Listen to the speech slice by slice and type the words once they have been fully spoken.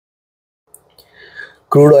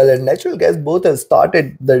Crude oil and natural gas both have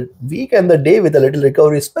started the week and the day with a little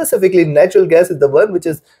recovery. Specifically, natural gas is the one which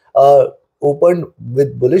is opened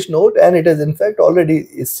with bullish note, and it has in fact already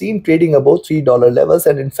is seen trading above $3 levels,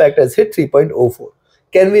 and in fact has hit 3.04.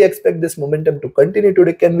 Can we expect this momentum to continue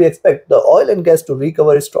today? Can we expect the oil and gas to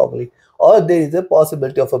recover strongly, or there is a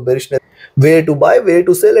possibility of a bearishness? Where to buy, where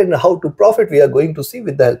to sell, and how to profit, we are going to see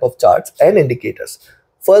with the help of charts and indicators.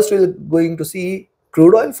 First, we're going to see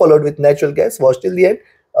crude oil followed with natural gas. Watch till the end.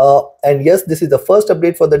 And yes, this is the first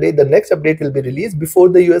update for the day. The next update will be released before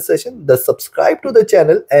the US session. Thus, subscribe to the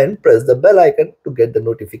channel and press the bell icon to get the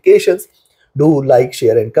notifications. Do like,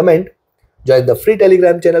 share, and comment. Join the free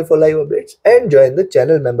Telegram channel for live updates and join the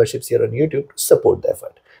channel memberships here on YouTube to support the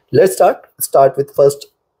effort. Let's start with first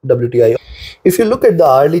WTI. If you look at the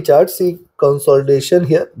hourly chart, see consolidation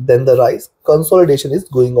here, then the rise. Consolidation is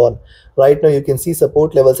going on. Right now you can see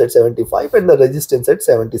support levels at 75 and the resistance at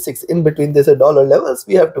 76. In between there's a dollar levels.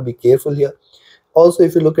 We have to be careful here. Also,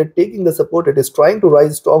 if you look at taking the support, it is trying to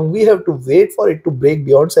rise strong. We have to wait for it to break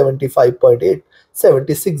beyond 75.8,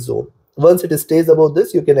 76 zone. Once it stays above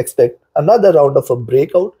this, you can expect another round of a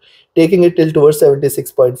breakout, taking it till towards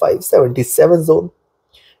 76.5, 77 zone.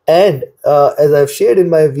 And as I've shared in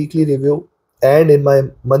my weekly review and in my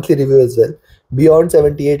monthly review as well, beyond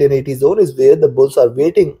 78 and 80 zone is where the bulls are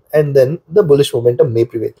waiting, and then the bullish momentum may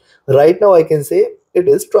prevail. Right now, I can say it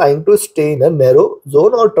is trying to stay in a narrow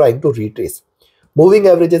zone or trying to retrace. Moving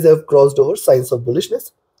averages have crossed over, signs of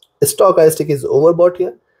bullishness. Stochastic is overbought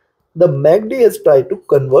here. The MACD has tried to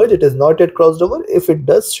converge. It is not yet crossed over. If it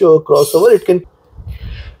does show a crossover, it can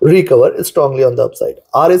recover strongly on the upside.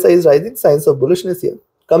 RSI is rising, signs of bullishness here.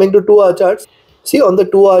 Coming to 2-hour charts, see on the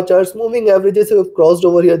 2-hour charts, moving averages have crossed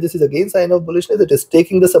over here. This is again sign of bullishness. It is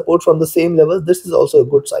taking the support from the same level. This is also a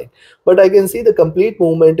good sign. But I can see the complete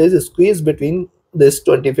movement is squeezed between this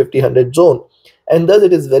 20, 50, 100 zone. And thus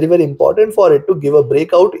it is very, very important for it to give a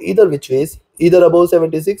breakout either which ways, either above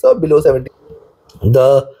 76 or below 70.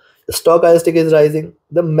 The stochastic is rising.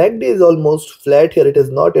 The MACD is almost flat here. It is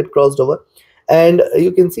not yet crossed over. And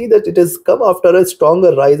you can see that it has come after a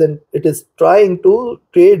stronger rise and it is trying to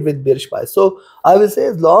trade with bearish bias. So I will say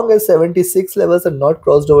as long as 76 levels are not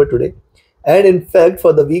crossed over today, and in fact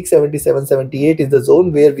for the week 77, 78 is the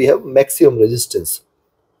zone where we have maximum resistance.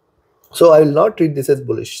 So I will not treat this as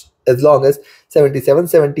bullish as long as 77,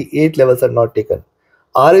 78 levels are not taken.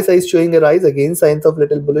 RSI is showing a rise, again signs of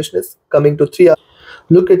little bullishness. Coming to 3 hour,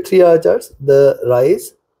 look at 3-hour charts, the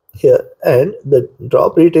rise here and the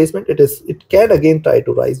drop retracement, it can again try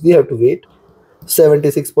to rise. We have to wait.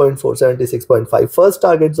 76.4, 76.5 first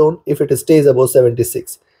target zone if it stays above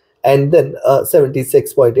 76, and then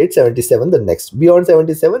 76.8, 77 the next. Beyond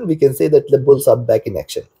 77 we can say that the bulls are back in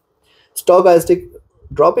action. Stochastic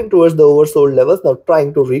dropping towards the oversold levels, now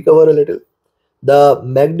trying to recover a little. The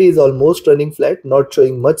MACD is almost running flat, not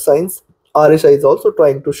showing much signs. RSI is also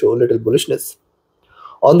trying to show a little bullishness.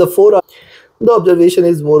 On the 4-hour, the observation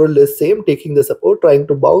is more or less same, taking the support, trying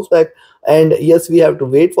to bounce back. And yes, we have to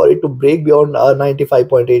wait for it to break beyond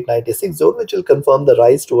 95.8, 96 zone, which will confirm the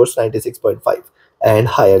rise towards 96.5 and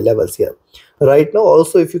higher levels here. Right now,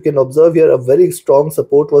 also, if you can observe here, a very strong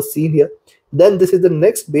support was seen here. Then this is the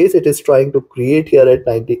next base it is trying to create here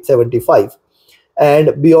at 75.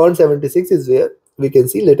 And beyond 76 is where we can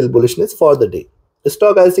see little bullishness for the day. The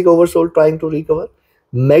stochastic oversold trying to recover.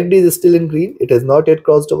 MACD is still in green. It has not yet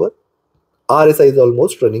crossed over. RSI is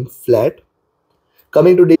almost running flat.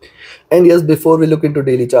 Coming to daily, and yes, before we look into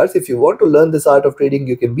daily charts, if you want to learn this art of trading,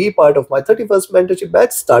 you can be part of my 31st mentorship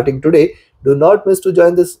batch starting today. Do not miss to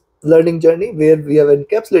join this learning journey where we have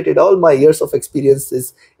encapsulated all my years of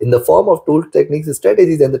experiences in the form of tools, techniques,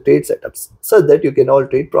 strategies, and the trade setups so that you can all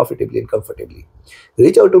trade profitably and comfortably.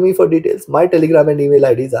 Reach out to me for details. My Telegram and email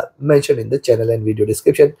IDs are mentioned in the channel and video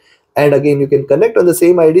description. And again, you can connect on the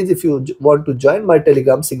same IDs if you want to join my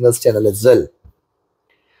Telegram Signals channel as well.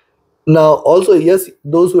 Now, also, yes,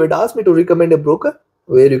 those who had asked me to recommend a broker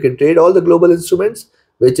where you can trade all the global instruments,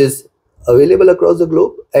 which is available across the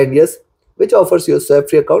globe, and yes, which offers you a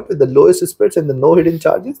swap-free account with the lowest spreads and the no hidden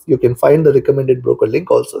charges. You can find the recommended broker link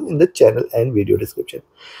also in the channel and video description.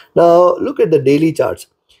 Now, look at the daily charts.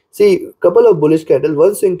 See, couple of bullish candle,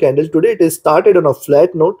 one swing candle. Today it is started on a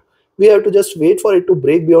flat note. We have to just wait for it to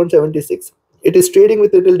break beyond 76. It is trading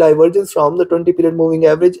with little divergence from the 20-period moving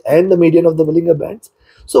average and the median of the Bollinger Bands.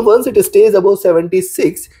 So once it stays above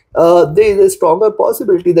 76, there is a stronger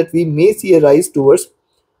possibility that we may see a rise towards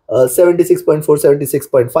 76.4,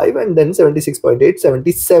 76.5 and then 76.8,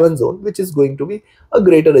 77 zone, which is going to be a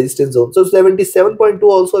greater resistance zone. So 77.2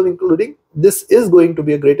 also I'm including. This is going to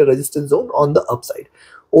be a greater resistance zone on the upside.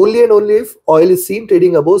 Only and only if oil is seen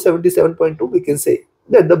trading above 77.2, we can say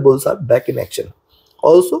that the bulls are back in action.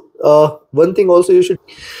 Also, one thing also you should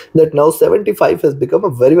that now 75 has become a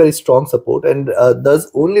very strong support, and thus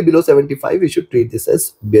only below 75 you should treat this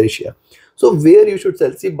as bearish here. So where you should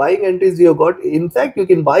sell, see buying entries you have got, in fact you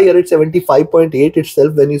can buy here at 75.8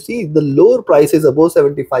 itself. When you see the lower price is above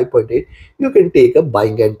 75.8, you can take a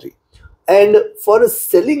buying entry. And for a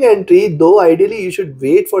selling entry, though ideally you should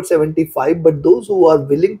wait for 75, but those who are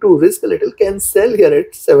willing to risk a little can sell here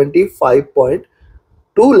at 75.2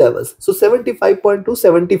 levels. So 75.2,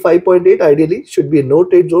 75.8 ideally should be a no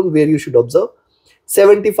trade zone where you should observe.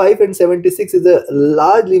 75 and 76 is a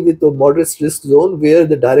largely with a moderate risk zone where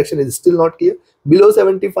the direction is still not clear. Below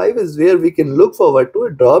 75 is where we can look forward to a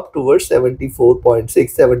drop towards 74.6,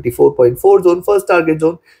 74.4 zone, first target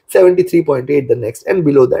zone, 73.8 the next, and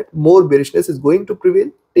below that more bearishness is going to prevail,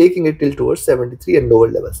 taking it till towards 73 and lower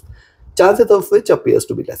levels, chances of which appears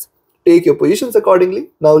to be less. Take your positions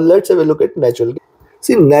accordingly. Now let's have a look at natural gas.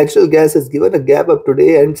 See, natural gas has given a gap up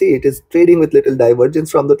today, and see it is trading with little divergence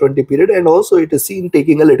from the 20 period, and also it is seen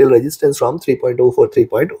taking a little resistance from 3.04,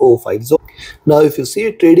 3.05 zone. Now if you see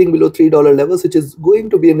it trading below $3 levels, which is going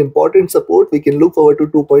to be an important support, we can look forward to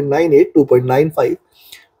 2.98, 2.95,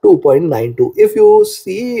 2.92. If you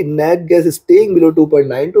see nat gas is staying below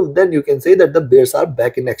 2.92, then you can say that the bears are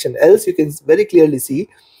back in action. Else you can very clearly see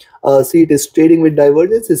it is trading with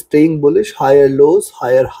divergence, is staying bullish, higher lows,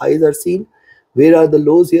 higher highs are seen. Where are the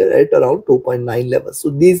lows here? At around 2.9 levels. So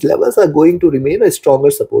these levels are going to remain a stronger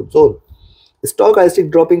support zone. Stochastic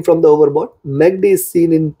dropping from the overbought. MACD is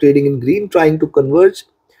seen in trading in green, trying to converge,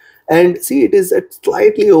 and see it is at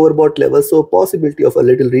slightly overbought level, so possibility of a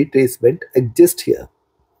little retracement exists here.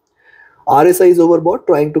 RSI is overbought,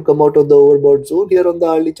 trying to come out of the overbought zone here on the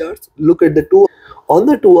hourly charts. Look at the two. On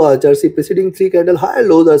the 2-hour chart, see preceding three candle higher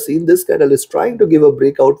lows are seen. This candle is trying to give a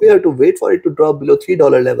breakout. We have to wait for it to drop below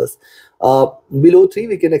 $3 levels. Below 3,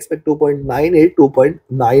 we can expect 2.98,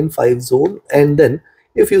 2.95 zone. And then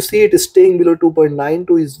if you see it is staying below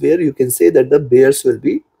 2.92 is where you can say that the bears will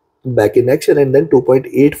be back in action, and then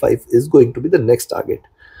 2.85 is going to be the next target.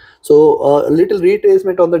 So a little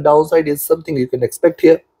retracement on the downside is something you can expect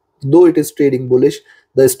here, though it is trading bullish.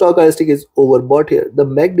 The stochastic is overbought here. The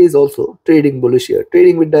MACD is also trading bullish here,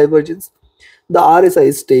 trading with divergence. The RSI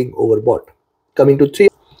is staying overbought. Coming to 3,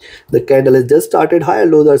 the candle has just started. Higher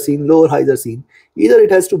lows are seen, lower highs are seen. Either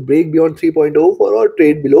it has to break beyond 3.04 or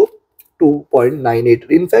trade below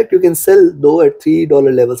 2.98. In fact, you can sell though at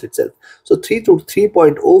 $3 levels itself. So 3 to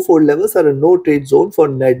 3.04 levels are a no trade zone for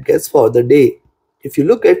net gas for the day. If you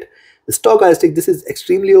look at the stochastic, this is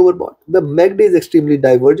extremely overbought. The MACD is extremely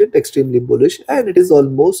divergent, extremely bullish, and it is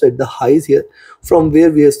almost at the highs here from where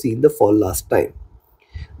we have seen the fall last time.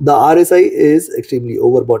 The RSI is extremely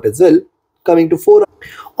overbought as well. Coming to 4,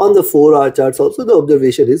 on the 4-hour charts also the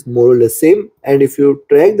observation is more or less same, and if you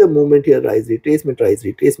track the movement here, rise retracement, rise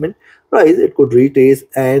retracement, rise, it could retrace,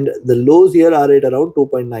 and the lows here are at around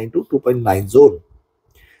 2.9 to 2.9 zone.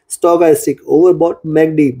 Stochastic overbought,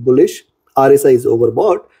 MACD bullish, RSI is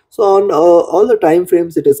overbought. So on all the time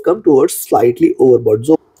frames it has come towards slightly overbought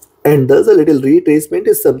zone, and thus a little retracement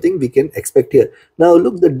is something we can expect here. Now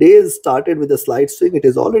look, the day has started with a slight swing. It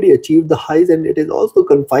has already achieved the highs, and it is also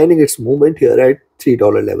confining its movement here at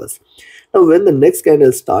 $3 levels. Now when the next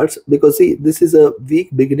candle starts, because see this is a weak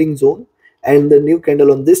beginning zone and the new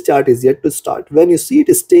candle on this chart is yet to start, when you see it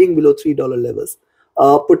is staying below $3 levels,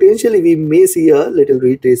 potentially we may see a little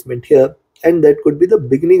retracement here, and that could be the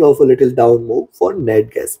beginning of a little down move for net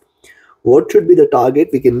gas. What should be the target?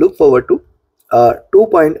 We can look forward to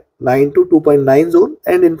 2.9 to 2.9 zone,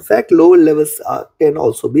 and in fact lower levels can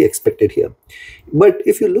also be expected here. But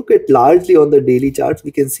if you look at largely on the daily charts, we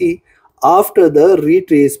can see after the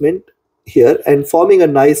retracement here and forming a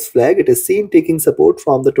nice flag, it is seen taking support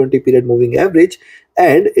from the 20 period moving average,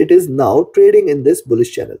 and it is now trading in this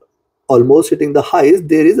bullish channel, almost hitting the highs.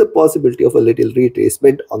 There is a possibility of a little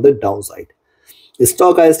retracement on the downside. The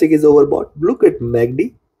stochastic is overbought. Look at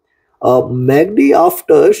MACD. MACD,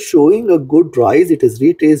 after showing a good rise, it is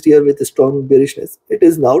retraced here with a strong bearishness. It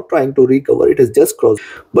is now trying to recover. It has just crossed.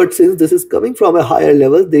 But since this is coming from a higher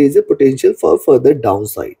level, there is a potential for further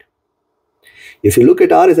downside. If you look at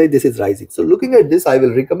RSI, this is rising. So looking at this, I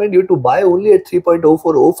will recommend you to buy only at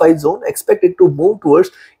 3.0405 zone. Expect it to move towards,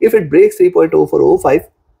 if it breaks 3.0405,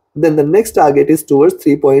 then the next target is towards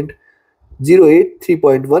 3.08,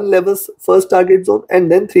 3.1 levels, first target zone,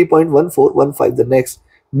 and then 3.1415 the next.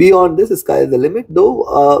 Beyond this, sky is the limit,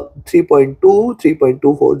 though 3.2,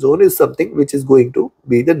 3.24 zone is something which is going to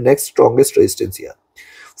be the next strongest resistance here.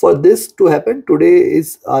 For this to happen today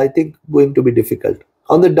is, I think, going to be difficult.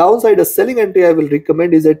 On the downside, a selling entry I will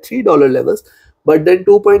recommend is at $3 levels. But then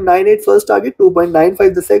 2.98 first target,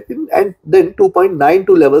 2.95 the second, and then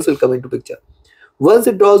 2.92 levels will come into picture. Once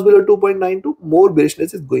it draws below 2.92, more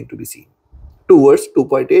bearishness is going to be seen towards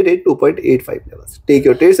 2.88, 2.85 levels. Take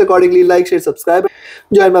your trades accordingly, like, share, subscribe,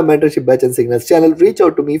 join my mentorship batch and signals channel. Reach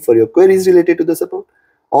out to me for your queries related to the support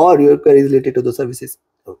or your queries related to the services.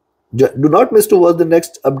 Do not miss to watch the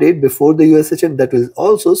next update before the US session that will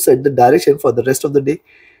also set the direction for the rest of the day.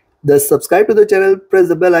 Thus, subscribe to the channel, press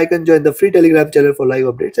the bell icon, join the free Telegram channel for live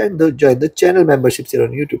updates, and join the channel memberships here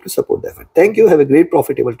on YouTube to support the effort. Thank you. Have a great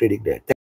profitable trading day.